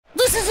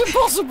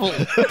impossible.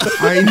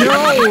 I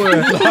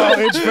know. No,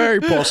 it's very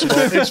possible.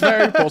 It's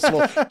very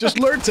possible. Just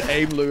learn to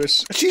aim,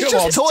 Lewis. She's Come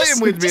just on. toying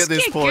with me at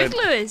this get point.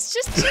 good, Lewis.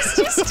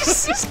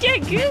 Just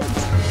get good.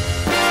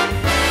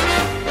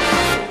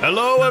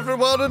 Hello,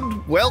 everyone,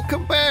 and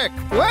welcome back.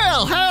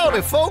 Well,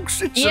 howdy,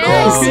 folks. It's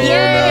Yes, an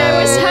yay!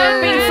 I was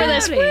hoping for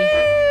this.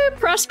 Woo!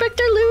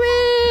 Prospector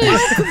Lewis!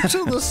 welcome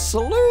to the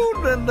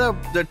saloon and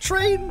the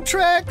train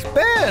tracks,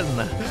 Ben.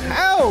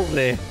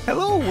 Howdy.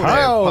 Hello, there,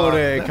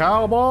 Howdy,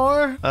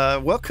 partner.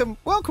 cowboy.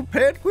 Welcome,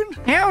 Penguin.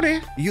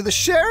 Howdy. You the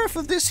sheriff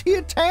of this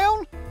here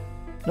town?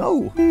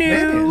 No.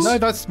 No,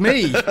 that's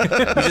me. You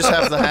just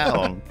have the hat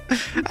on.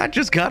 I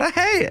just got a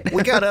hat.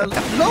 We got a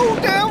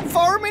low-down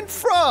farming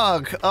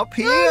frog up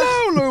here.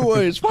 Hello,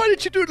 Lewis. Why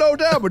did you do no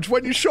damage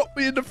when you shot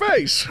me in the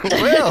face?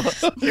 Well,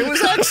 it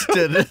was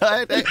accident.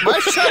 My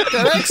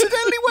shotgun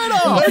accidentally went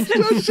off.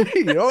 Let's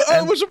see. Oh,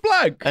 it was a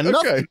blank. And okay.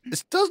 nothing,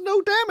 it does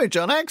no damage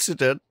on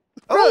accident.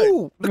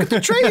 Oh, look at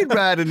the train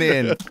riding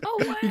in.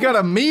 Oh, wow. You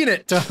gotta mean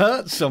it to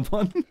hurt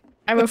someone.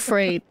 I'm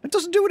afraid. It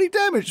doesn't do any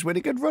damage when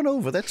it can run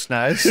over. That's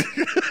nice.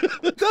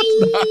 That's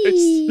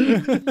nice.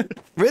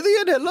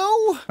 Rythian,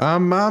 hello.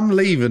 I'm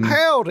leaving.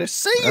 Howdy,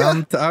 see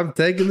ya. I'm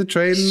taking the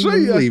train See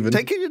and ya. leaving.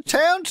 Taking your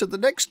town to the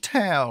next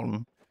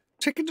town.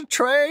 Taking the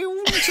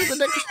train to the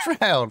next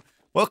town.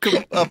 Welcome,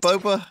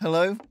 Boba.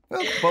 Hello.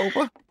 Welcome,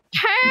 Boba.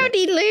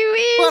 Howdy,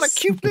 Lewis! What a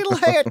cute little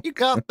hat you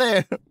got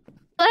there.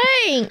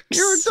 Thanks!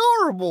 You're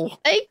adorable.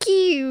 Thank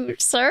you,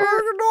 sir.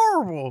 You're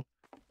adorable.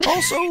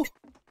 Also,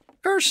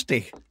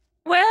 Kirsty.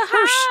 Well,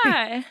 Kirsty.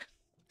 hi.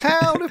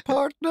 Howdy,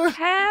 partner.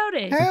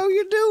 Howdy. How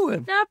you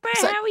doing? Not bad.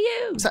 Is that- How are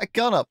you? Is that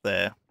gun up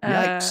there?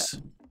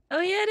 Yikes.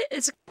 Oh, yeah,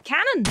 it's a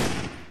cannon.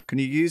 Can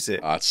you use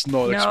it? That's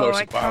not No,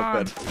 explosive I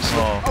power, Ben.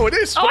 Oh. Oh, it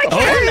is. Oh, I What the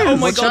can. hell? Oh,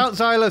 my Watch God. out,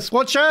 Silas.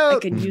 Watch I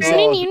out. can use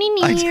Oh.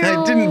 it.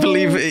 I didn't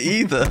believe it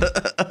either.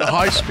 The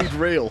high-speed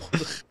rail.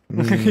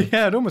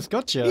 Yeah, it almost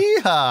got you.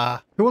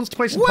 Yeehaw. Who wants to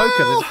play some Well-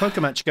 poker? There's a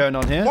poker match going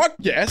on here. What?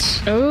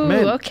 Yes. Oh,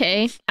 Men.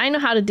 okay. I know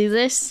how to do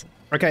this.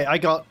 Okay, I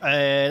got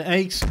an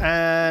ace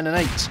and an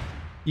 8.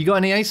 You got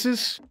any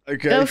aces?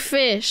 Okay. Go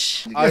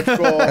fish. I've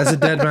got. As a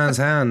dead man's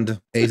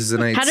hand, aces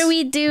and eights. How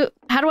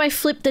do I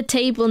flip the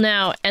table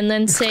now and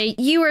then say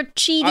you are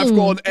cheating? I've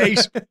got an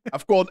ace.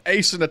 I've got an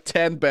ace and a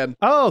 10, Ben.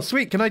 Oh,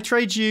 sweet. Can I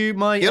trade you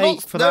my You're 8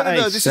 not- for no, that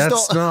no, no, ace? this is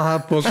That's not- not how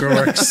poker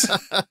works.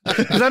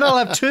 Because then I'll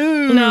have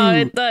 2. No,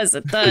 it does.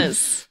 It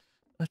does.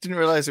 I didn't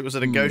realize it was a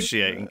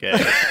negotiating game.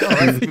 Oh,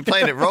 I've been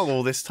playing it wrong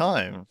all this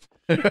time.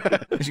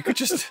 You could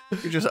just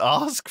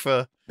ask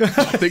for. I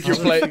think you're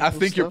playing. I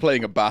think you're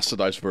playing a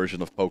bastardized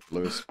version of poker,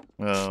 Lewis.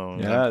 Oh,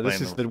 Yeah, this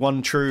is the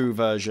one true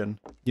version.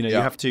 You know, you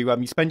Yeah. have to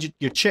you spend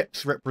your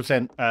chips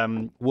represent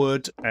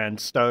wood and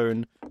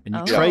stone, and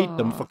you Oh. trade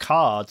them for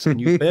cards, and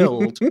you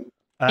build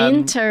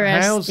Interesting.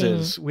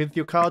 houses with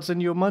your cards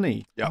and your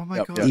money. Yeah. Oh my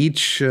yep, God.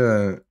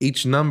 yep.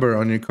 Each number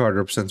on your card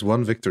represents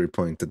one victory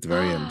point at the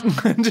very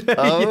end.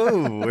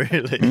 Oh,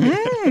 really?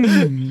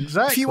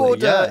 Exactly.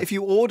 If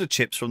you order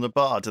chips from the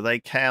bar, do they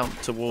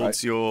count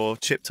towards your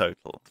chip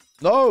total?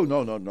 No.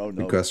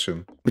 Good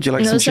question. Would you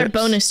like some Those are chips?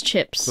 bonus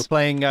chips. we're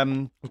playing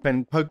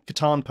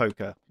Catan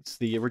poker. It's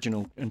the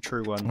original and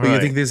true one. Oh, you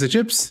Right. think these are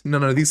chips?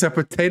 No, these are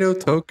potato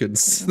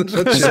tokens. Not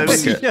So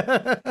chips. you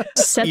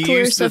Settlers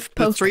use the, of the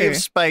poker. 3 of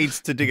spades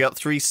to dig up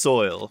 3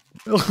 soil.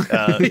 You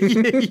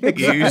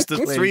use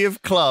the 3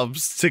 of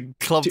clubs to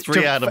club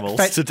 3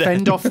 animals to death.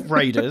 fend off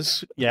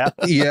raiders. Yeah.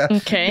 Yeah.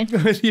 Okay.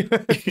 With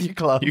your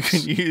clubs. You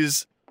can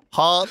use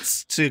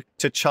hearts to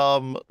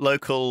charm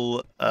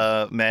local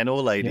men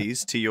or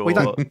ladies to your. Wait,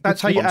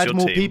 that's how you towards add your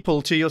more team.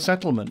 people to your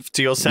settlement.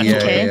 To your Yeah,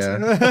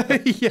 settlement.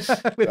 Okay. yeah.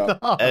 With the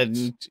hearts. And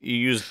you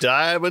use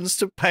diamonds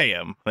to pay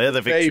them. They're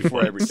the Pay victory for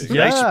points. everything. They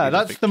should Yeah, be the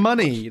that's the victory.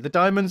 money. The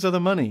diamonds are the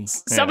money.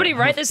 Somebody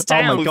write this Oh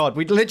down. my god,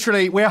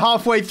 we're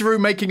halfway through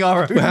making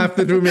our own. We have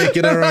to do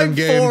making our own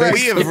game. For it.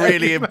 We have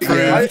really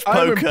improved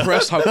I'm poker.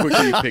 impressed how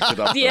quickly you picked it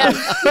up. Yeah.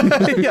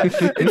 Yeah,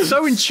 it's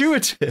so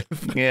intuitive.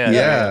 Yeah.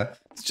 Yeah.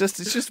 It's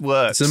just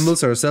works.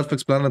 Symbols are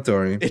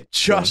self-explanatory. It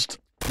just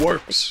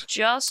works.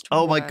 Just.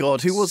 Oh my god,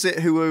 works. who was it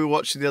who we were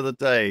watching the other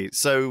day?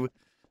 So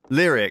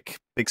Lyric,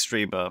 big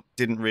streamer,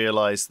 didn't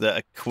realise that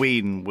a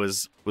queen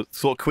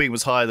thought queen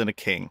was higher than a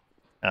king.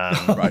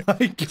 Right.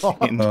 My god.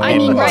 I mean,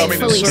 Well,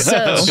 rightfully in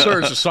so.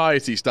 certain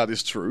societies, that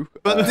is true.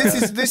 But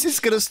this is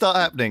going to start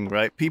happening,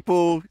 right?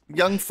 People,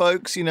 young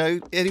folks,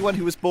 anyone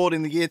who was born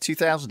in the year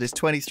 2000 is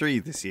 23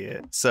 this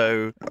year.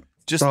 So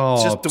just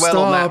dwell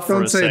on that for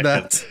don't a say second.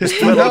 that. Just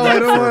dwell No, on that I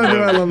don't for a want to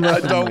moment. dwell on I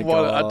that. don't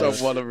want. I God.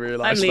 don't want to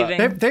realize I'm that.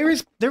 leaving.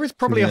 There is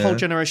probably a whole Yeah.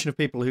 generation of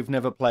people who've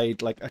never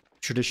played like a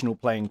traditional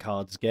playing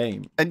cards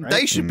game. And right?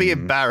 they should be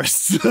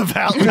embarrassed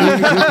about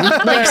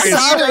that. Like You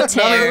don't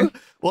solitaire. know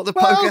what the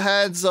Well, poker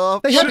hands are.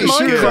 They had Pretty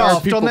good.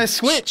 Minecraft People- on their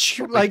Switch.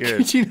 Like,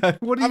 good.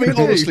 what do I you mean,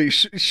 do? honestly,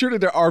 surely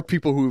there are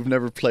people who've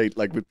never played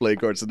with play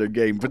cards in their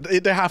game, but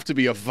they have to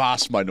be a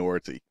vast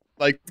minority.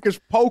 Because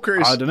poker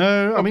is. I don't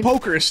know. I mean,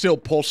 poker is still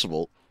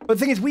possible. but the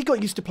thing is, we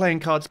got used to playing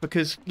cards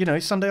because,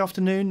 Sunday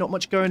afternoon, not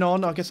much going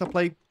on. I guess I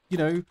play you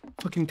know,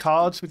 fucking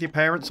cards with your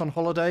parents on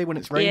holiday when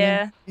it's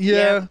raining.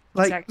 Yeah.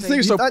 Like, The thing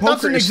is, though, that poker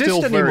doesn't is still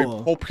exist very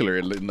anymore. popular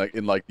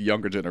in like the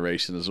younger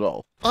generation as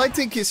well. I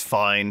think it's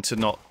fine to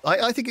not.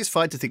 I think it's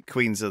fine to think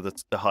queens are the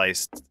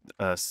highest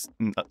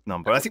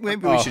number. I think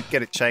maybe we should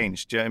get it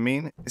changed. Do you know what I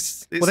mean?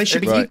 Well, they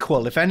should be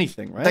equal, if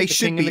anything, right? They The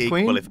should king and be the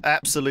queen? equal.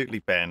 Absolutely,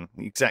 Ben.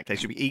 Exactly. They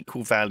should be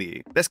equal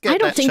value. Let's get I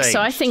don't that think changed.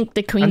 so. I think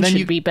the queen And then should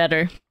you- be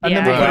better. And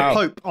then we put Wow. a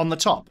pope on the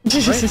top.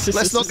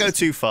 Let's not go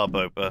too far,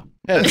 Boba.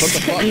 Yeah, what the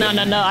fuck?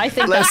 No. I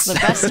think that's the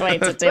best way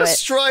to do Let's it.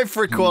 strive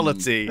for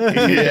equality.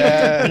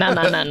 Yeah. No.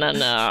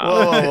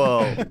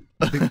 Whoa.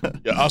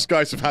 Yeah, us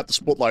guys have had the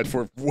spotlight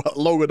for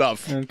long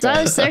enough.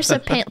 There's a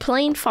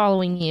plane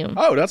following you.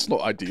 Oh, that's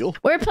not ideal.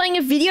 We're playing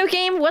a video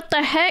game? What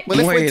the heck? Well,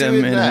 if Wait we're a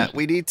doing minute. that,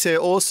 we need to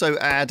also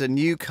add a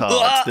new card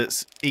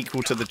that's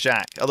equal to the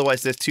jack.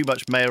 Otherwise, there's too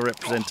much male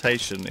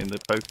representation in the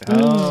poker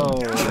house.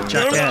 Oh,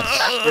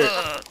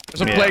 jackass.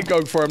 There's a plane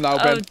going for him now,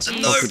 Ben.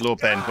 jeez. Oh, good Lord,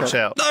 Ben, watch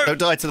out. No. Don't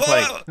die to the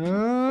plane.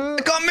 I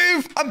can't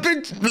move. I'm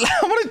gonna.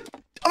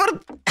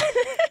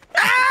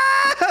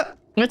 Ah!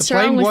 What's The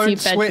wrong plane with you, won't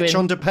switch Bedouin?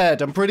 onto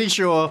Ped. I'm pretty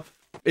sure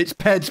it's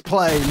Ped's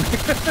plane.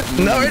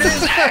 No, it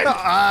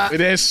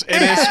is.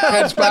 It is.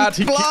 Ben's bad.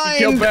 He blind.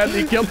 killed Ben.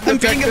 He killed I'm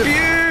being detective.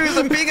 abused.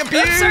 I'm being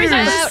abused. Sorry,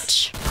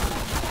 ouch.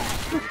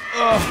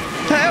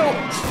 Help!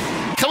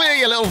 Come here,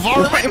 you little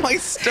varmint. Why am I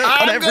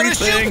stuck on I'm gonna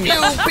shoot everything? you,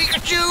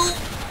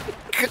 Pikachu.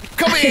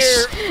 Come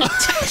here.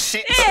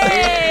 Shit.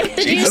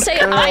 Did you Jesus say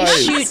I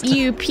Christ. shoot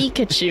you,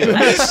 Pikachu?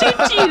 I shoot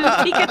you,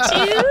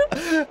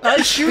 Pikachu.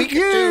 I shoot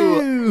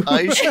you.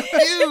 I shoot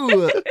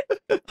you.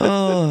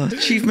 Oh,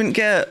 achievement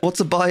get. What's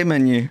a buy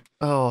menu?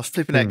 Oh,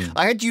 flipping heck.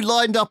 I had you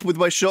lined up with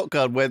my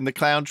shotgun when the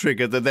clown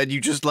triggered, and then you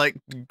just like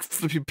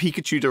flipping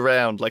Pikachu'd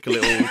around like a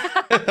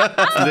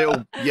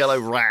little yellow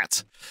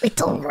rat.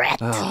 Little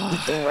rat,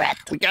 little rat.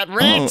 We got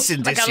rats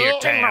in this here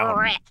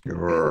town.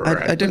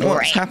 I don't know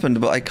what's happened,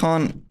 but I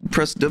can't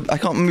press. I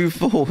can't move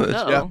forward.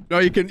 Yeah. No,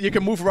 you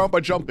can move around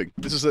by jumping.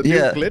 This is a new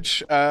Yeah.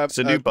 glitch. It's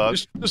a new bug.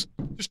 Just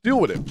deal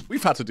with it.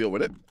 We've had to deal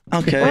with it.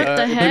 Okay. What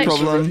the heck? No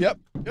problem. Yep.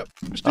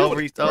 Just deal with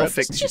it. I'll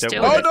fix you. Just Don't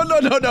do worry.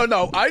 it.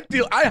 No.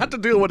 I had to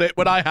deal with it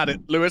when I had it,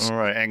 Lewis. All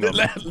right, hang on.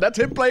 Let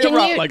him play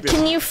around like this.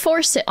 Can you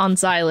force it on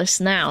Xylus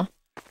now?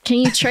 Can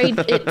you trade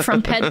it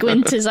from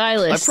Pedguin to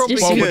Xylus? I probably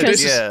just could,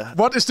 because... yeah.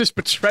 What is this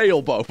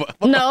betrayal, Boba?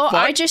 What No, the fuck?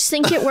 I just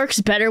think it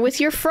works better with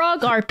your frog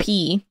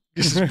RP.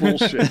 This is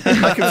bullshit.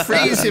 I can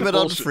freeze him and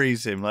Bullshit.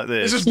 unfreeze him like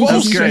this. This is That's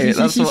bullshit. great.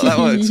 That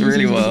works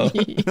really well.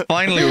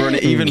 Finally, we're on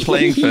an even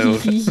playing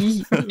field.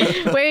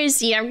 Where is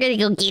he? I'm gonna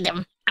go get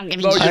him. I'm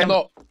gonna No, get you're him.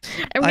 not.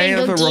 I'm I gonna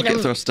have go a get rocket him.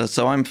 thruster,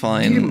 so I'm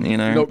fine. You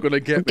know. You're not gonna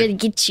I'm get me. gonna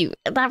get you.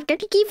 And I'm gonna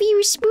give you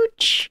a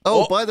smooch.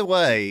 Oh, by the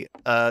way,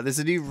 there's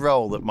a new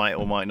role that might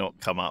or might not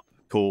come up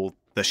called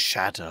the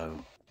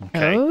Shadow.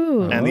 Okay.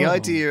 Oh. And the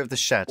idea of the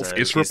Shadow Of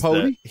is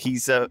Israpoli?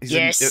 that he's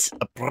Yes.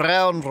 a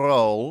brown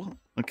role.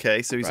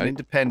 Okay, so he's an Right.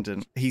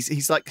 independent.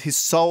 He's like his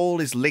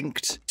soul is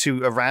linked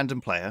to a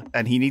random player,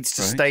 and he needs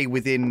to Right. stay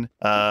within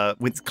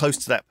with close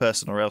to that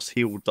person, or else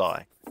he will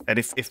die. And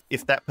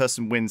if that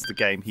person wins the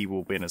game, he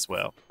will win as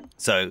well.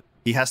 So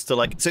he has to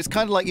like. So it's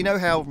kind of like, you know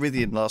how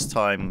Rythian last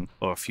time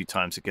or a few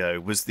times ago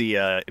was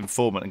the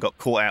informant and got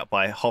caught out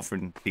by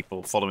hovering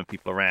people, following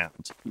people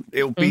around.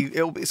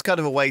 It's kind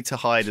of a way to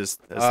hide as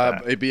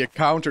that. It'd be a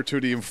counter to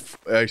the.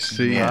 I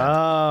see.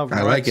 Ah, right.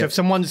 I like So it. if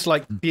someone's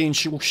like being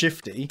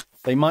shifty,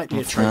 they might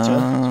be a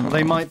traitor. Or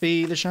they might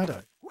be the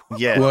shadow.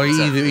 Yeah. Well,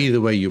 exactly.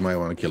 either way, you might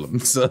want to kill him.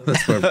 So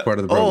that's part of the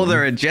problem. Oh,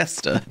 they're a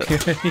jester.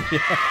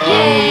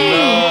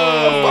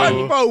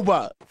 Fine,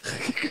 Boba.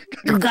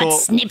 You got Cool.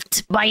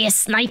 snipped by a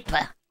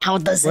sniper. How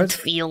does it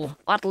feel?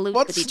 What loot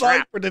What did he drop?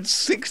 sniper did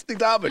 60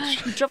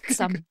 damage? He dropped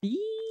some bees.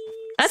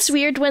 That's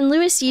weird. When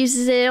Lewis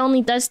uses it, it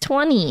only does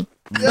 20.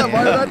 Yeah,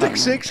 why did I take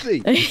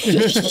 60?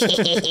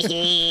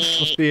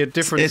 Must be a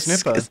different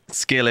snipper. It's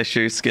skill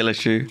issue. Skill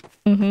issue.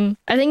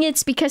 I think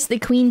it's because the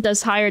queen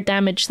does higher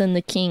damage than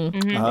the king.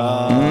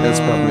 That's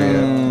probably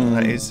it.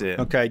 That is it.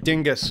 Okay,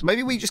 Dingus.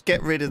 Maybe we just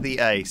get rid of the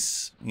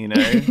ace, you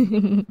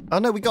know? Oh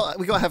no, we got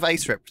to have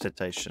ace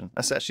representation.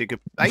 That's actually a good.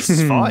 Ace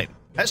is fine.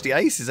 Actually,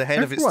 ace is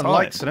ahead of its Everyone time.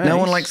 likes an ace. No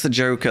one likes the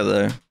Joker,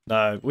 though.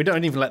 No, we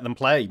don't even let them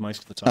play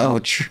most of the time. Oh,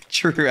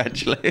 true,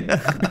 actually.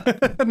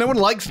 No one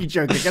likes you,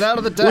 Joker. Get out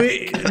of the deck.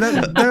 Wait,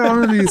 that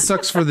honestly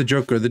sucks for the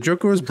Joker. The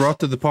Joker was brought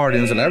to the party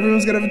and was like,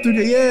 everyone's gonna have a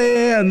 2K,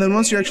 yeah. And then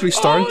once you actually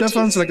start that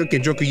fun, it's like, okay,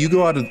 Joker, you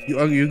go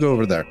you go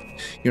over there.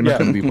 You're not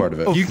gonna be part of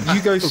it. You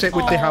go sit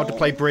with the how to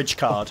play bridge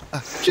card.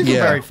 Which isn't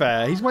Yeah. very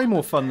fair. He's way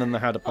more fun than the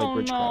how to play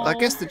bridge card. I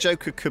guess the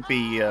Joker could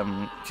be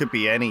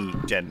any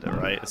gender,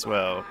 right? As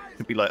well,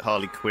 could be like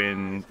Harley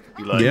Quinn. Could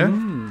be like, Yeah.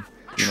 you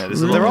know,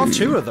 there's a lot. There are of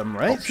two of them,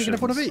 right? So you can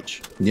have one of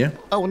each. Yeah.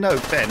 Oh no,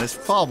 Ben, there's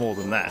far more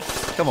than that.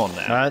 Come on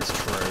now. That's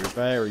true.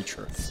 Very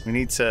true. We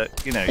need to,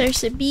 you know.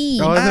 There's a bee.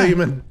 Oh, I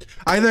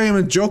thought you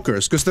meant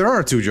Jokers, because there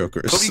are 2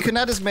 Jokers. But you can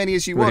add as many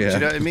as you want. Yeah. Do you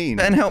know what I mean?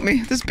 Ben, help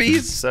me. There's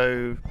bees.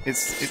 So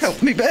it's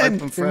Help me, Ben.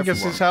 open for Dingus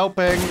everyone. is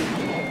helping.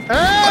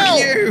 Fuck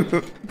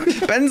you.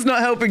 Ben's not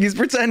helping. He's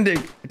pretending.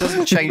 It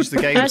doesn't change the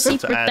game How's he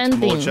to add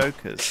more pretending?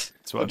 Jokers.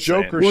 It's That's what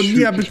I'm Joker. Well, shoot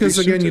yeah, to be because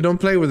again, suited. you don't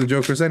play with the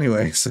Jokers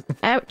anyways.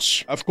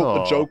 Ouch. I've got the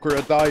Aw. Joker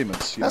of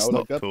diamonds. You That's know,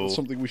 not that's cool.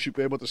 something we should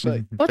be able to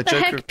say. What The the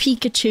Joker- heck,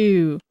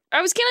 Pikachu?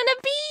 I was killing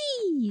a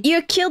bee.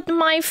 You killed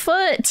my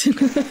foot.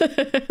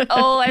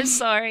 Oh, I'm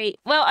sorry.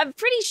 Well, I'm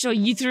pretty sure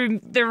you threw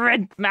the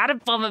red matter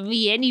bomb at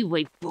me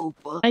anyway,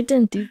 Boba. I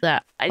didn't do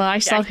that. But I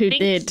saw who think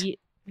did.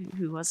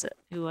 Who was it?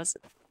 Who was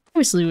it? It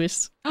was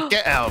Lewis.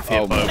 Get out of here,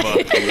 Oh my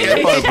Boba.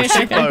 Get Boba.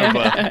 Shoot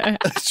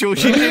Boba. Sure,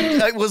 she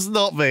didn't. It was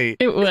not me.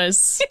 It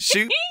was.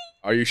 Shoot.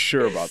 Are you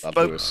sure about that,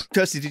 Lewis?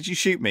 Kirsty, did you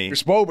shoot me?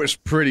 Because Boba is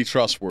pretty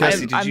trustworthy.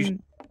 Kirsty,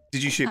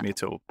 did you shoot me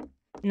at all?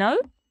 No,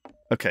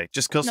 Okay,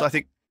 just because No. I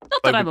think not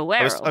that Boba- I'm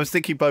aware I was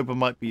thinking Boba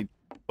might be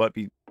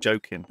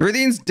joking.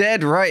 Rythian's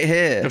dead right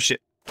here. Oh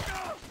shit!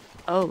 of.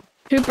 Oh,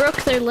 Who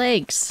broke their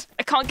legs?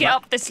 I can't get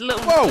up this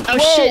little. Whoa! Oh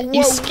whoa, shit,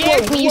 you whoa,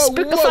 scared whoa, me, you whoa,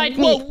 spookified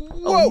whoa, me.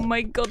 Whoa! Oh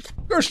my god!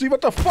 Kirsty,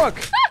 what the fuck?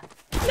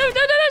 No,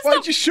 Why'd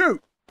stop! you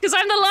shoot? Because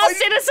I'm the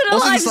last innocent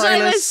Wasn't alive, Silas.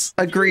 Silas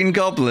a green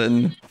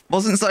goblin?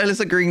 Wasn't Silas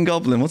a green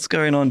goblin? What's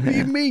going on What do you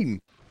here?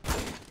 mean?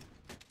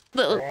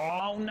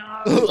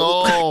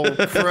 Oh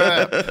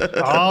crap!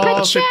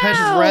 Oh, so Pet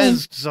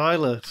rezzed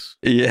Silas.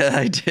 Yeah,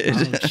 I did.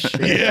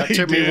 That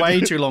took me way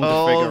too long to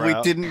Oh, figure we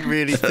out. didn't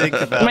really think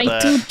about My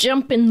that. two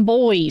jumping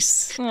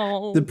boys.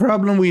 Oh. The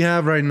problem we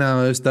have right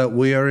now is that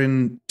we are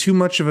in too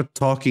much of a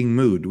talking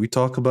mood. We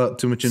talk about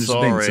too much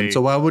interesting things. Sorry. And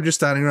so while we're just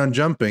standing around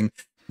jumping,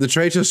 the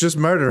traitors just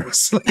murder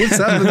us. Like, it's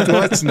happened to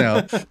us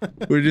now.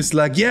 We're just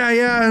like,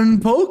 yeah,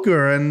 and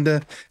poker, and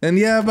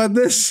yeah, about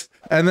this.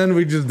 And then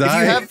we just If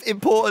die. you have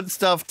important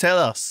stuff, tell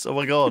us. Oh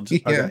my god!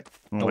 Yeah.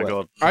 Oh my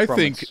god! I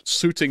promise. think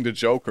suiting the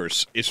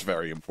Jokers is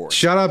very important.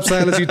 Shut up,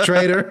 Silas, you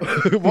traitor.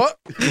 What?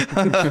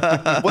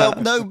 Well,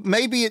 no,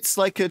 maybe it's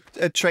like a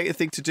traitor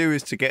thing to do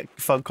is to get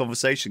fun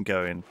conversation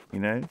going. You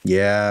know?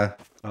 Yeah.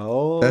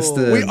 Oh. That's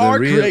the We are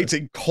real,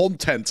 creating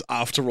content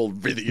after all,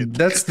 Rythian.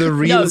 That's the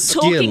real No,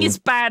 skill. talking is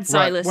bad,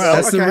 Silas. well,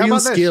 That's okay, the how real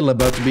about this? skill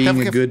about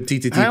being a good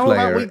TTT How player.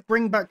 about we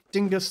bring back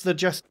Dingus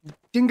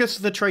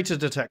the traitor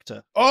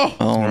detector? Oh,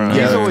 Oh, no.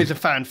 Yeah. He's always a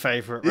fan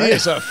favorite, he right?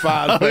 is a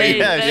fan. Hey, baby.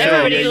 yeah, sure.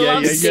 everybody Yeah,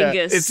 loves yeah.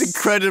 Dingus. It's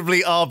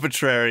incredibly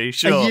arbitrary.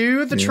 Sure. Are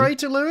you the Yeah.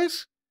 traitor,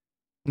 Lewis?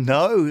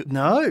 No.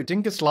 No,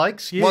 Dingus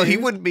likes you. Well, he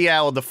wouldn't be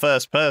out on the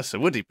first person,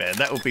 would he, Ben?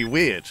 That would be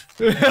weird.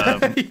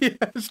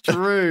 Yes,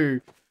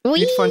 true.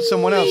 You'd find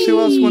someone else. Who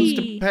else wants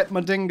to pet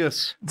my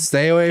Dingus?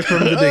 Stay away from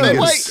the Oh,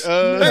 dingus.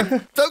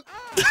 wait! Don't.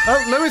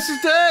 Oh, Lewis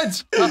is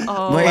dead.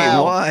 Uh-oh. Wait,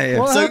 Wow. why?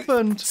 What So-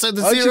 happened? So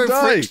the How'd you zero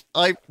die?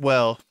 friction.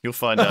 Well, you'll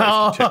find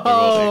out if you check the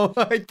Oh,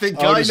 body. I think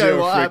Oh, I the know zero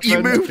what friction. You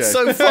happened. moved Okay.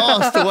 so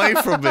fast away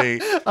from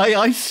me.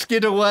 I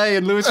skid away,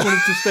 and Lewis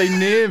wanted to stay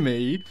near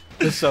me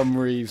for some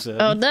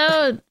reason. Oh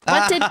no!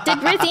 What did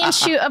Rythian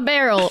shoot a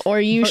barrel or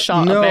you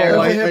shot No, a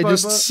barrel? Here, I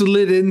just Boba.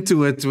 slid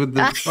into it with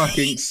the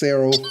fucking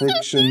zero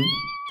friction.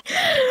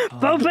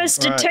 Boba's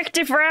Right.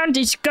 detective round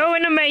is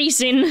going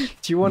amazing.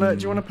 Do you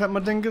wanna pet my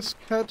Dingus,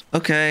 Cat?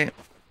 Okay.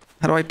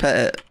 How do I pet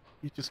it?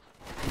 You just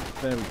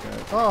there we go.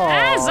 Oh,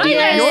 Silas!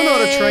 you're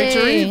not a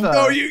traitor either.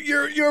 No,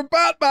 you're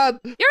Batman.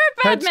 You're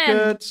a bad Pet's man.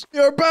 good.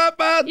 You're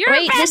Batman. You're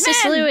Wait, a bad this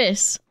is man.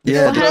 Lewis.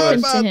 Yeah, What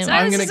happened to Batman. him? I'm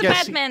Silas gonna is a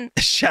guess bad man.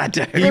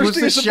 Shadow. He was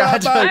Kirsty the is a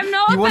bad shadow. man. I'm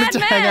not He a wanted bad to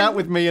hang man. out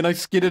with me, and I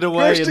skidded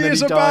away, Kirsty and then is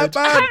he a bad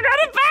died. man. I'm not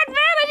a bad man.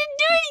 I didn't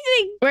do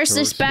anything. Where's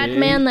this Kirsty.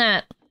 Batman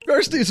at?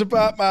 Kirsty is a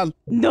Batman.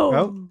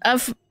 No. Oh,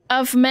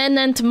 Of men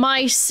and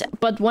mice,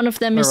 but one of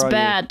them is Where are you?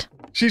 bad.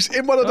 She's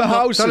in one of the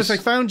houses. Silas, I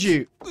found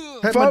you.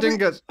 Pet my Found me?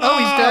 Dingus. Oh,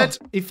 he's dead.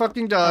 He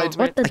fucking died.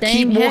 What the I dang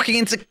keep heck? walking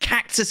into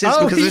cactuses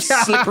Oh, because it's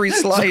yeah. slippery,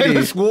 slidey.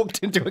 Silas walked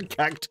into a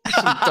cactus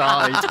and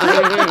died.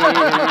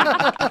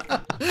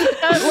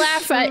 Don't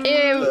laugh at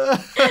him.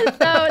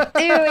 Don't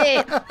do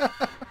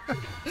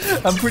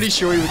it. I'm pretty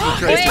sure he was the Wait,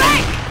 traitor.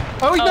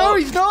 Oh, no,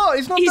 he's not.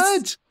 He's not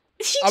He's- dead.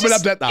 I'm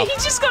dead now. He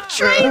just got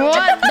trained.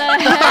 what the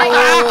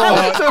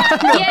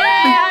heck?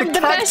 Yeah, I'm the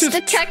best cactus-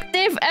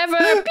 detective ever.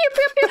 Pew, pew,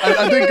 pew, pew.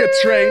 I didn't get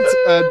trained.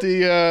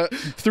 The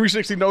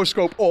 360 no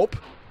scope up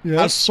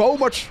has so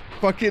much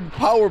fucking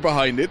power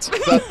behind it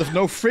that the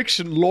no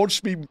friction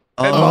launched me 10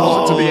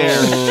 miles into the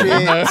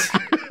air.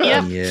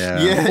 Yep.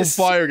 Yeah. Yes.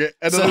 Firing it,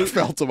 and then So, I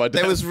fell to my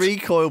death. There was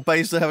recoil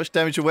based on how much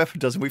damage your weapon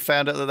does, and we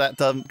found out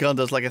that gun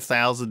does like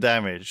 1,000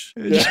 damage.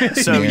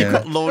 So you Yeah.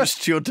 got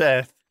launched to your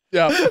death.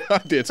 Yeah, I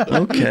did.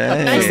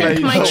 Okay. I think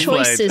my Well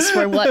choices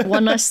were what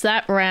won us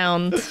that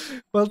round.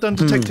 Well done,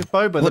 Detective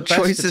Boba. The What best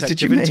choices did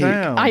detective you in make?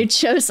 town. I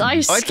chose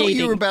ice I skating. thought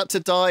you were about to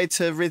die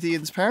to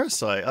Rythian's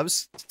parasite. I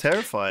was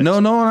terrified. No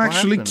one What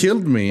actually happened?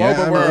 killed me.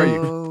 Boba, where are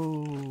you?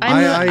 Oh.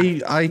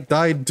 I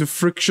died to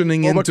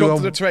frictioning Boba, into come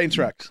to the a train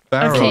tracks.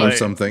 barrel Okay. or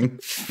something.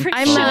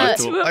 I'm Oh,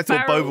 not. I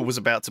thought Boba was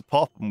about to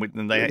pop, and you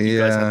guys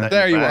Yeah. had that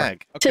There in you the are.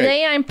 bag. Okay,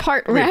 Today I'm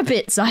part here.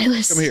 rabbit,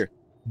 Silas. come here.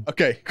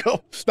 Okay,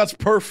 cool. That's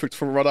perfect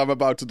for what I'm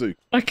about to do.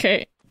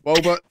 Okay.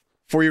 Boba,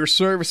 for your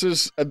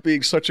services and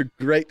being such a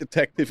great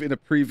detective in a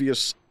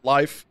previous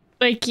life,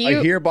 Thank I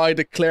you. hereby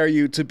declare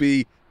you to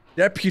be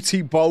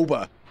Deputy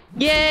Boba.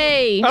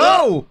 Yay!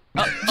 Oh!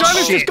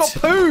 Silas shit. just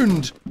got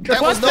pooned!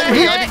 That was not the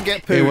me. I heck? didn't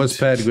get pooed. It was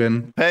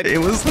Pedguin. It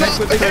was not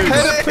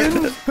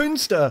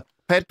Poonster.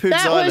 Ped pooped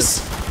That Silas.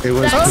 was It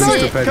was That's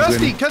Mr. it.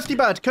 Penguin. Kirsty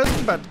bad.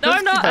 Kirsty bad. No,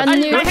 I'm not. A My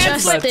new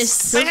hand slipped.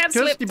 justice. My hand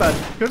Kirsty slipped.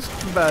 bad.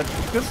 Kirsty bad.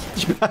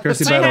 Kirsty bad.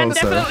 Kirsty My bad hand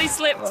also. definitely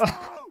slipped.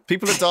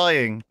 People are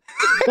dying.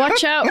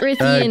 Watch out,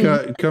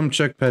 Rythian. Come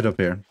check Pet up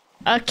here.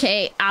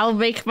 Okay, I'll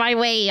make my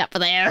way up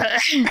there.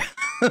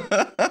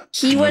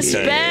 He was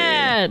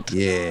bad.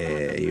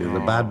 Yeah, he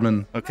was a bad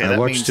man. Okay, I that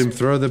watched means- him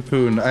throw the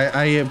poon.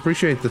 I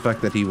appreciate the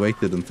fact that he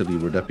waited until you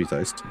were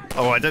deputized.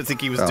 Oh, I don't think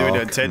he was doing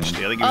it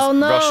intentionally. I think he was Oh,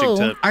 no. rushing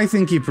to I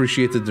think he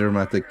appreciated the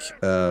dramatic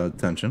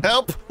tension.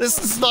 help. There's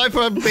a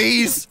sniper and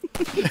bees.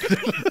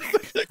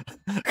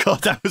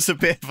 God, that was a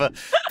bit of a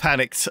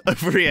panicked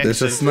overreaction.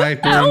 There's a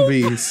sniper on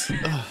bees.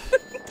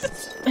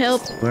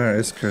 Help. Where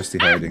is Kirsty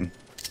hiding?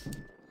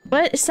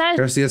 What is that?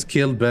 Kirsty has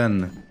killed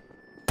Ben.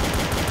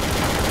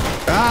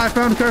 Ah, I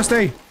found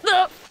Kirsty!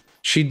 No.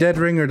 She dead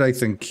ringered, I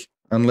think.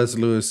 Unless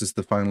Lewis is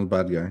the final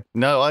bad guy.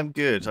 No, I'm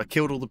good. I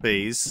killed all the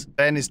bees.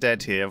 Ben is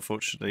dead here,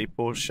 unfortunately.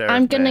 Poor Sheriff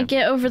I'm gonna Ben.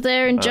 get over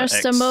there in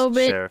just a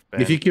moment. Sheriff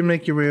Ben. If you can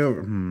make your way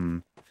over...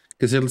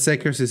 Because it'll say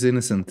Kirsty's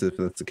innocent if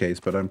that's the case,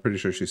 but I'm pretty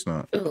sure she's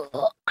not. Ugh,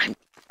 I'm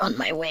on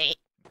my way.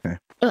 Okay.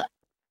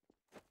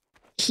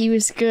 He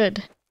was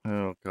good.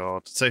 Oh,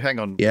 God. So, hang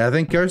on. Yeah, I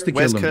think Kirsty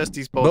Where's killed him.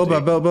 Kirsty's body?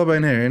 Boba,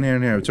 in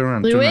here. Turn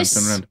around, Lewis?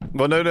 turn around.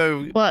 Well,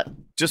 no. What?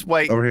 Just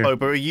wait, Over here.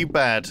 Boba. Are you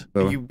bad?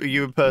 Boba. Are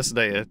you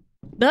impersonator?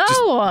 No!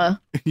 Are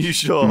you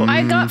sure?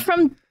 I got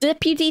from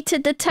deputy to I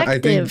think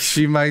detective.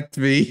 she might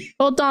be.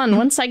 Hold on,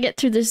 once I get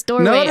through this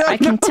doorway, I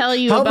can tell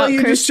you How about about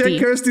you just Kirsty.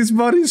 check Kirsty's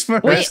bodies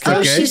first? Wait, oh,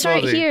 okay? she's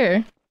right Body.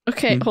 here.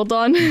 Okay, hold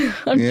on.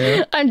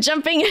 Yeah. I'm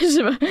jumping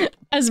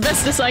as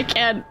best as I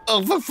can.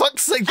 Oh, for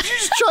fuck's sake, did you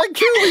just try and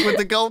kill me with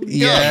the golden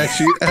Yeah, gun?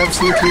 she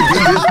absolutely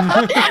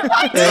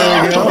did.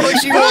 There you go.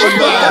 She was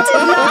bad. It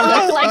did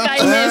not look like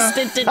I missed.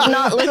 It did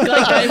not look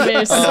like I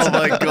missed. Oh,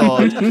 my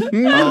God.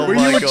 Oh, Were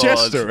my you a God.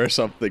 jester or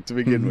something to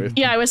begin with?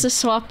 Yeah, I was a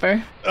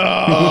swapper.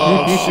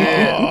 Oh,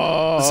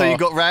 shit. So you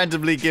got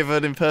randomly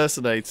given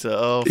impersonator.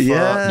 Oh, fuck.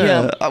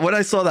 Yeah. When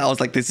I saw that, I was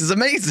like, this is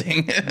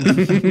amazing.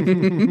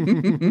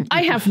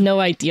 I have no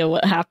idea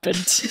what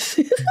happened.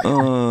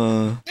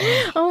 Oh,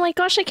 Oh my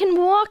gosh, I can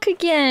walk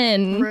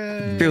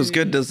again. feels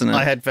good, doesn't it?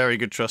 I had very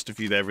good trust of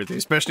you there, Rythian,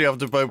 especially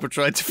after Boba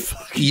tried to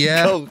fucking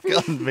Yeah. gold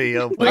gun me.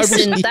 Oh, my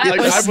Listen, I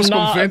that was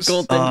not a convinced-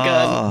 golden gun.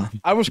 Ah,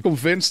 I was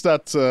convinced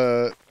that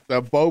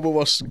that Boba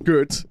was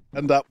good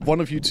and that one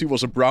of you two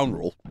was a brown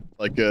roll.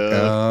 Like,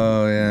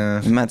 Oh,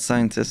 yeah. mad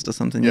scientist or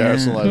something. yeah, or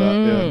something like that.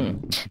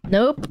 Yeah.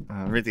 Nope.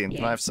 Rythian,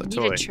 can I have some Need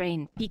toy? a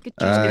train. Pikachu's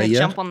gonna Yeah,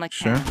 jump on the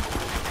sure.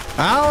 cat.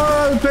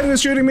 Ow, the penguin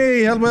is shooting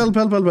me! Help.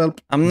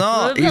 I'm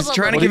not. He's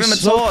trying to But give him a he's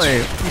so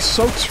toy. He's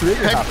so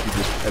trigger happy.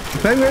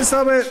 This Penguin,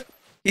 stop it!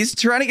 He's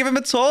trying to give him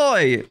a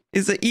toy.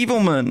 He's an evil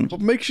man. What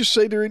makes you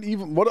say they're an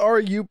evil? What are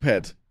you,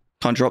 Pet?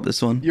 Can't drop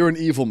this one. You're an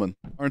evil man,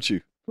 aren't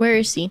you? Where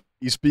is he?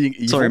 He's being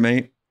evil. Sorry,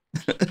 mate.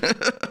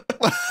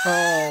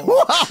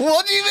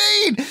 What do you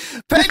mean?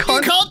 Pen,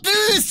 you can't do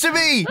this to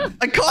me!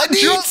 I can't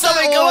need drop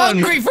something! that I'm one.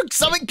 hungry for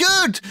something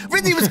good!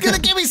 Rythian was gonna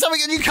give me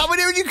something and you come in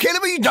here and you kill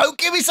him and you don't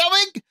give me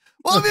something?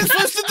 What am I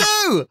supposed to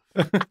do?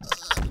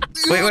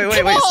 Wait.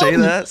 Come on! Stay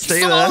there. Stay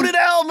Stop there. holding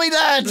out on me,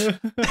 Dad!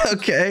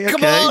 Okay.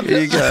 Come on.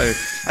 Here you go.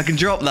 I can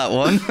drop that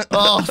one.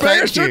 Oh,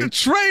 Bears thank to the you.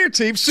 traitor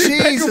team. See,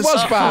 Penguin Jesus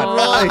was bad.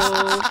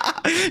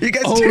 Christ. You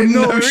guys Oh, didn't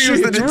no know he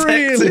was the shit, detective.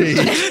 really?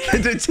 The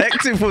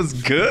detective was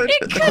good.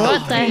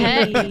 What the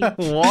heck?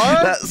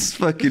 What? That's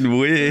fucking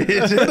weird.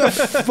 Where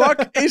the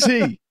fuck is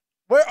he?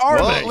 Where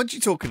are What? they? What are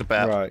you talking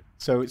about? Right.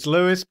 So it's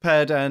Lewis,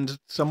 Ped, and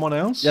someone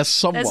else? Yes,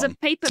 someone. There's a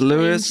paper It's plane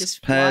Lewis,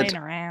 just Ped. flying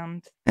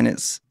around. and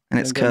it's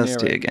Don't get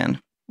Kirsty near it.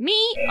 again.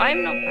 Me?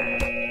 I'm not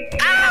bad.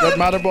 That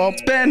matter, Bob.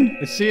 Ben.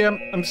 I see him.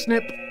 I'm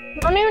Snip.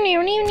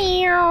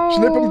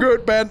 Snip him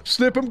good, Ben.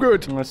 Snip him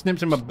good. I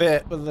snipped him a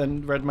bit, but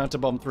then Red Manta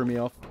Bomb threw me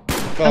off.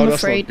 Oh, I'm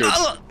that's afraid. not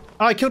good.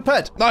 Oh, I killed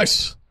Ped.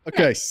 Nice.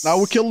 Okay, Nice. now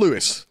we kill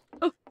Lewis.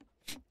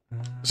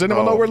 Does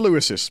anyone know where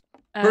Lewis is?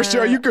 Kirsty,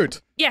 are you good?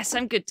 Yes,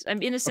 I'm good.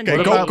 I'm innocent. Okay,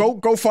 What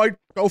go fight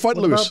What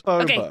Lewis.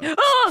 about Okay. Boba?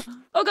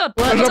 Oh god.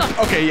 There's What's a-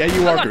 up? Okay, yeah,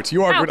 you are God. good.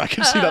 You are Ow. good. I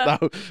can see that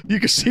now. You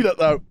can see that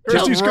now.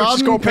 Kirsty's good.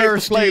 She's Run, going paper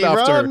Kirsty, plane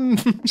after her. run.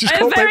 She's I have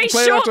going paper very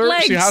plane short after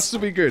her. She legs. has to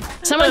be good.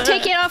 Someone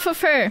take it off of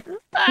her.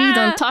 We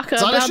don't talk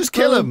Silas, about just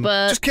kill him.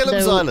 Boba, Just kill him,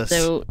 though,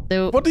 Silas.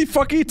 though. What the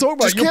fuck are you talking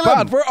about? Just You're kill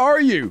bad. him. Where are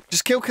you?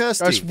 Just kill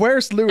Kirsty. Guys,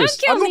 where's Lewis?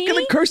 Don't kill I'm not me.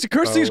 killing Kirsty.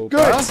 Kirsty's Boba.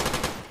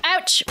 good.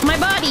 Ouch, my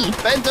body.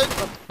 Ben,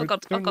 don't... Oh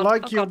god. Oh Don't god.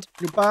 like Oh you. god.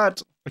 You're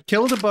bad. I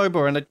killed a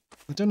Boba, and I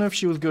don't know if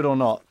she was good or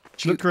not.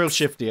 She looked real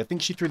shifty. I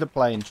think she threw the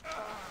plane.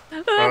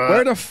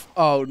 Where the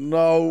Oh,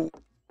 no.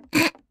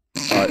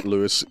 Alright,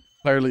 Lewis.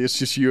 Apparently it's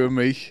just you and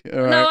me.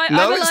 All right. No, I'm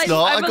No, alive. it's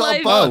not. I'm I got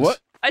alive. a bug. Oh, what?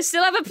 I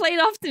still have a plane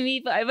after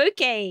me, but I'm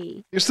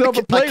okay. You still have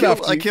a plane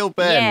after I you? killed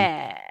Ben.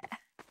 Yeah.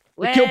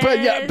 You killed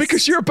Ben, yeah, Where's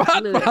because you're a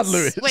bad man,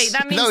 Lewis. Wait,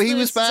 that means No, he Lewis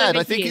was is bad. over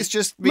I think here. it's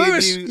just me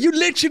Lewis, and you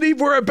literally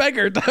were a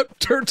beggar that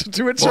turned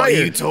into a traitor.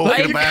 What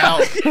are you talking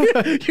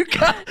about? You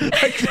can't.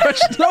 Like,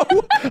 there's no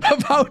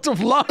amount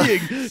of lying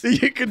that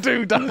you can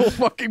do that will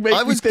fucking make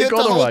I me was think good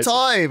the whole otherwise.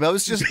 time. I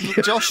was just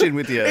joshing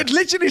with you. It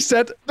literally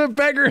said the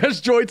beggar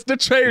has joined the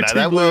traitor No, team,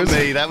 that Lewis.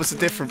 wasn't me. That was a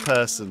different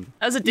person.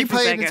 That was a You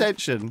different paying beggar.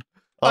 attention?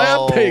 I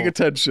am paying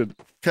attention.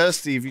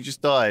 Kirsty, have you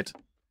just died?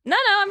 No,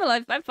 I'm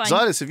alive. I'm fine.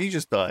 Xylus, have you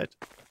just died?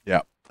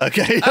 Yeah.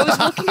 Okay. I was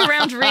looking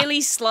around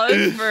really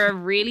slow for a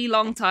really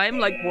long time,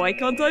 like, why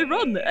can't I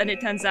run? And it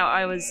turns out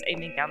I was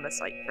aiming down the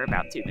sight for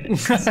about 2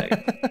 minutes. So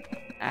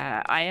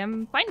I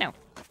am fine now.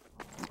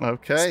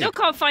 Okay. Still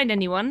can't find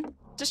anyone.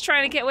 Just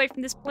trying to get away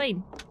from this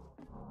plane.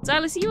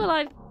 Xylus, are you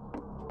alive?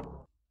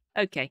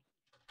 Okay.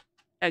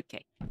 It's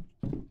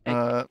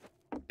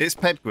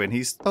Pedguin.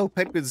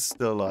 Pedguin's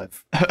still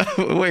alive.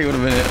 Wait a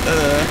minute.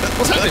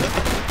 What's happening?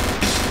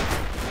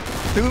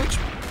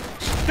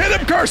 Get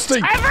him,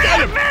 Kirsty! Get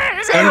him!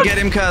 Don't get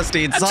him,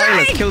 Kirsty. It's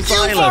Silas. Kill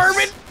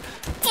Silas.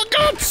 For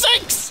God's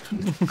sakes!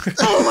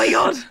 Oh my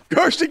God!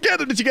 Kirsty, get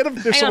him! Did you get him?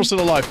 There's someone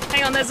still alive.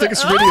 Hang on, there's I think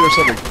it's Rythian or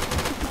something.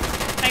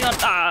 Hang on.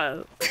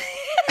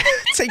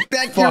 Take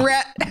that, you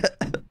rat.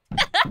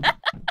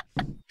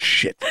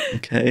 Shit.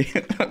 Okay,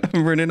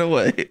 I'm running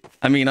away.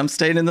 I mean, I'm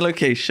staying in the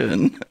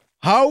location.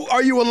 How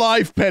are you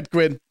alive,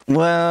 Pedguin?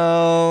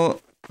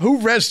 Well, who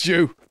rezzed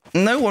you?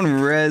 No one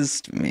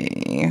rezzed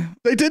me.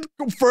 They did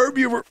confirm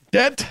you were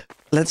dead.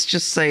 Let's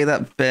just say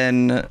that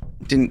Ben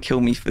didn't kill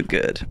me for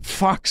good.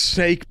 Fuck's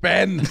sake,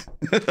 Ben.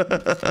 You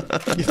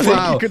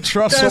think you could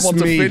trust someone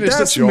to finish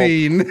the job?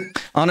 Mean.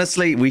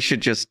 Honestly, we should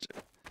just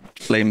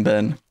blame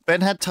Ben. Ben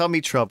had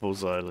tummy trouble,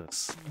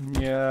 Xylus.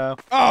 Yeah.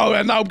 Oh,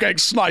 and now I'm getting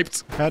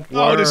sniped.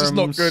 Oh, this is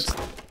not good.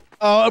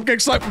 Oh, I'm getting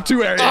sniped from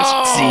 2 areas.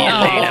 Oh. See you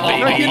later,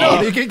 baby. No, you're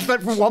not. You're getting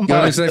sniped from one. You're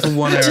only sniped from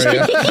one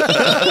area.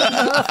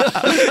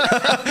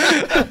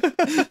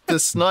 The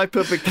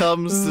sniper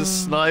becomes the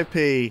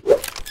snipey.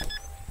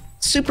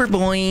 Super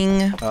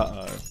boing.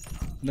 Uh-oh.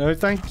 No,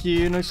 thank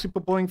you. No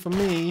super boing for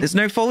me. There's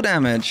no fall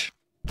damage.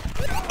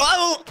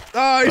 Oh!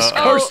 Nice,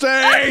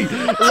 Kirsty!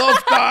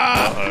 Love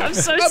that! I'm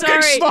so I'm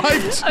sorry. getting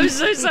sniped! I'm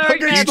so sorry,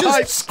 getting Ben. You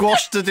just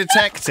squashed a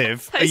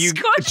detective. Are you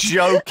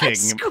joking? I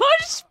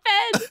squashed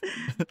Ben.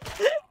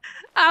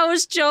 I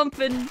was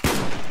jumping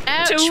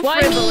too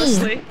why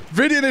frivolously.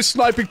 Rythian is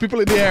sniping people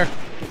in the air.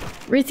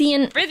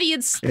 Rythian,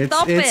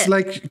 stop it's it.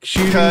 like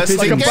shooting Kirsty,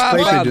 pigeons, like a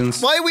clay bat.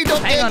 pigeons. Why are we not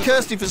Hang getting on.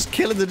 Kirsty for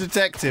killing the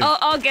detective?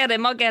 I'll get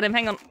him.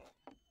 Hang on.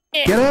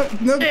 Get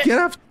up! No, get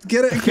up!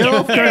 Get it! Get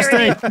off,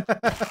 Kirsty!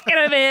 Get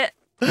over here.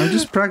 I'm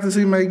just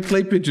practicing my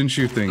clay pigeon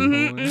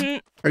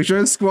shooting. Are you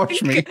trying to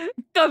squash me?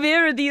 Come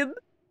here, Rythian.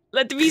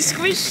 Let me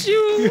squish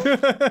you.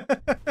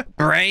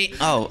 Right?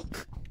 Oh,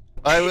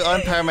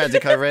 I'm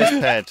paramedic. I res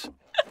Ped.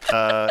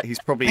 He's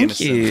probably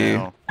Thank innocent you.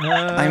 now.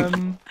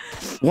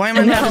 why am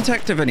I not a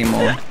detective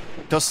anymore?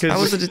 Just, I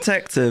was a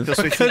detective. just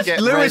if you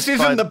get Lewis res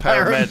by isn't the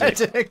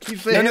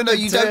paramedic. No,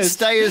 you don't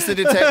stay as the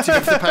detective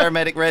if the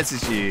paramedic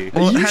reses you.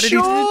 Well, you how did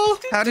sure?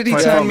 how did he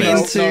Quite turn me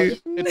obvious.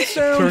 into? It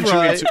sounds turns you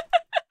right. into...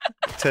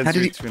 Turns How did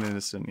you he- into an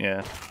innocent,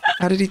 yeah.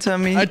 How did he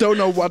turn me? I don't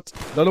know what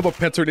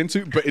Pet turned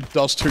into, but it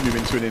does turn you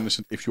into an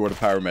innocent if you are the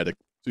paramedic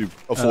to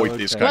avoid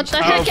this kind What of the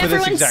stuff. heck, for this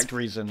everyone's... exact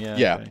reason, yeah.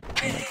 Yeah.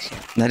 Okay.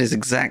 That is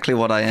exactly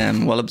what I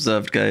am. Well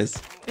observed, guys.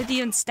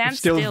 Rythian, stand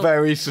Still still.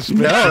 very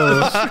suspicious.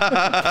 Well,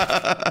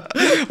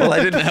 I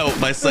didn't help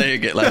by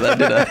saying it like that,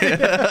 did I?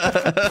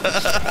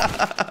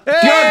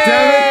 God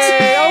damn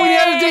it! Oh, we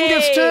had a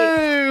dingus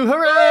too!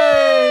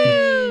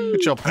 Hooray!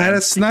 Good job, I had a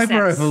Ben. sniper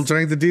Success. rifle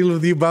trying to deal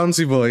with you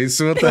bouncy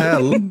boys. What the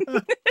hell?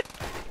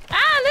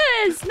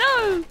 Alice,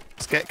 no.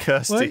 Let's get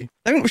Kirsty.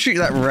 Don't shoot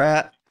that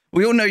rat.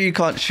 We all know you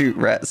can't shoot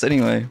rats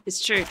anyway.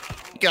 It's true.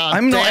 God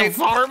I'm not damn, a-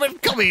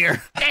 varmint, come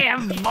here.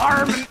 Damn,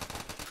 varmint.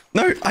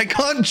 No, I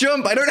can't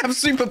jump. I don't have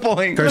super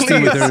point. Kirsty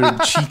with her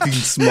cheating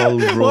small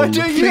roll. Why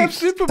don't you have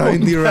super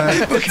Tiny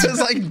rat. Because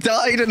I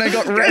died and I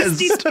got rezzed.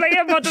 Kirsty's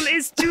player model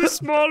is too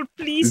small.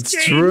 Please It's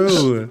change.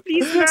 true.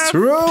 Please It's help.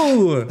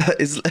 true.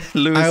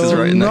 Lewis I is will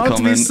writing that not be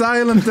comment.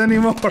 silent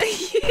anymore.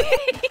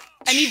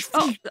 And you,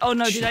 oh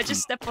no, did I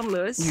just step on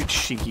Lewis? You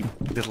cheeky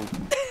little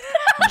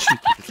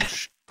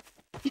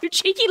You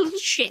cheeky little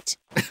shit.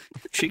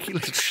 cheeky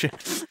little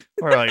shit.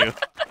 Where are you?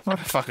 Where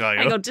the fuck are you?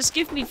 Hang on, just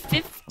give me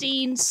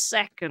 15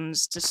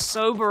 seconds to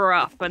sober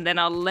up, and then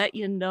I'll let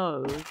you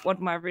know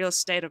what my real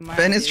state of mind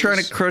Ben is. is trying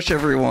to crush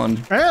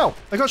everyone. Ow!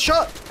 I got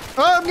shot!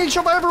 Oh, I'm getting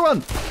shot by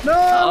everyone! No,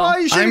 why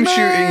are you shooting I'm me?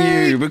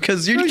 shooting you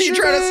because you Don't keep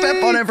shoot trying to me.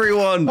 step on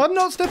everyone. I'm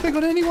not stepping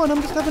on anyone,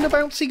 I'm just having a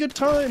bouncy good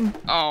time.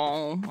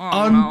 Oh, no.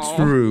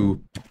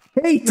 Untrue.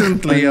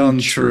 Patently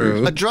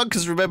untrue. A drunk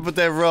has remembered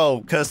their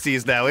role. Kirsty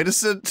is now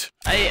innocent.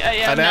 I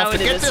am And I now have to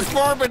an get this innocent.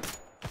 varmint.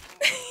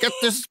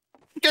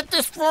 Get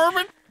this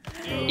varmint.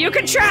 You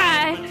can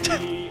try.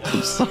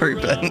 I'm sorry,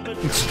 Ben.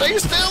 Stay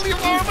still, you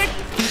varmint.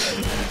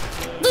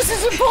 This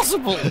is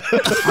impossible.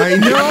 I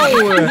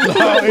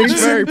know. It's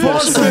very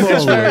possible.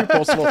 It's impossible. very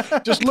possible.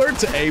 Just learn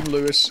to aim,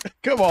 Lewis.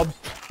 Come on.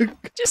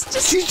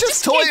 She's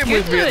just toying get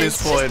with me at good,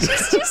 this Lewis.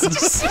 point.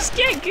 Just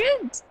get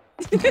good.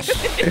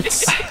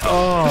 It's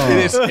oh.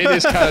 It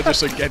is kind of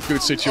just a get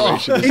good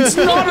situation. It's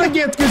not a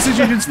get good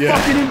situation. It's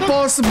fucking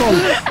impossible.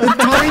 The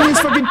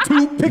tiniest fucking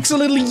 2-pixel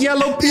little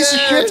yellow piece of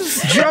shit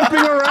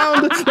jumping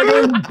around like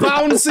a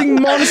bouncing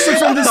monster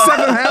from the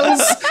seven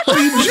hells. Are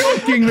you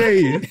joking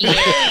me?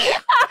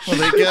 Well,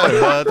 there you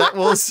go. That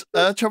was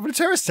Trouble in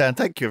Terrorist Town.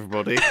 Thank you,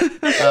 everybody.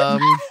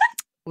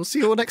 We'll see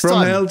you all next From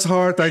time. hell's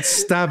heart, I'd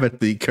stab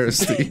at thee,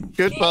 Kirsty.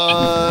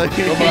 Goodbye.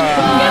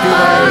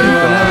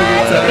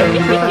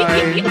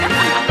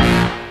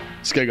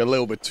 It's getting a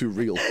little bit too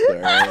real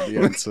there at the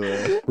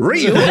end.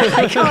 Real?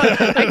 I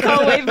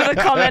can't wait for the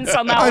comments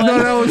on that I one.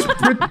 thought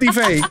that was pretty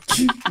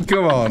fake.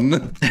 Come on.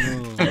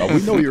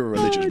 We know you're a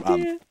religious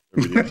man.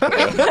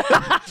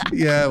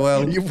 Yeah,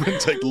 well. You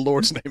wouldn't take the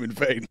Lord's name in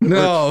vain.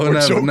 No, or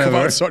never, joke never.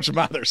 about such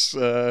matters.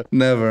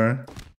 Never.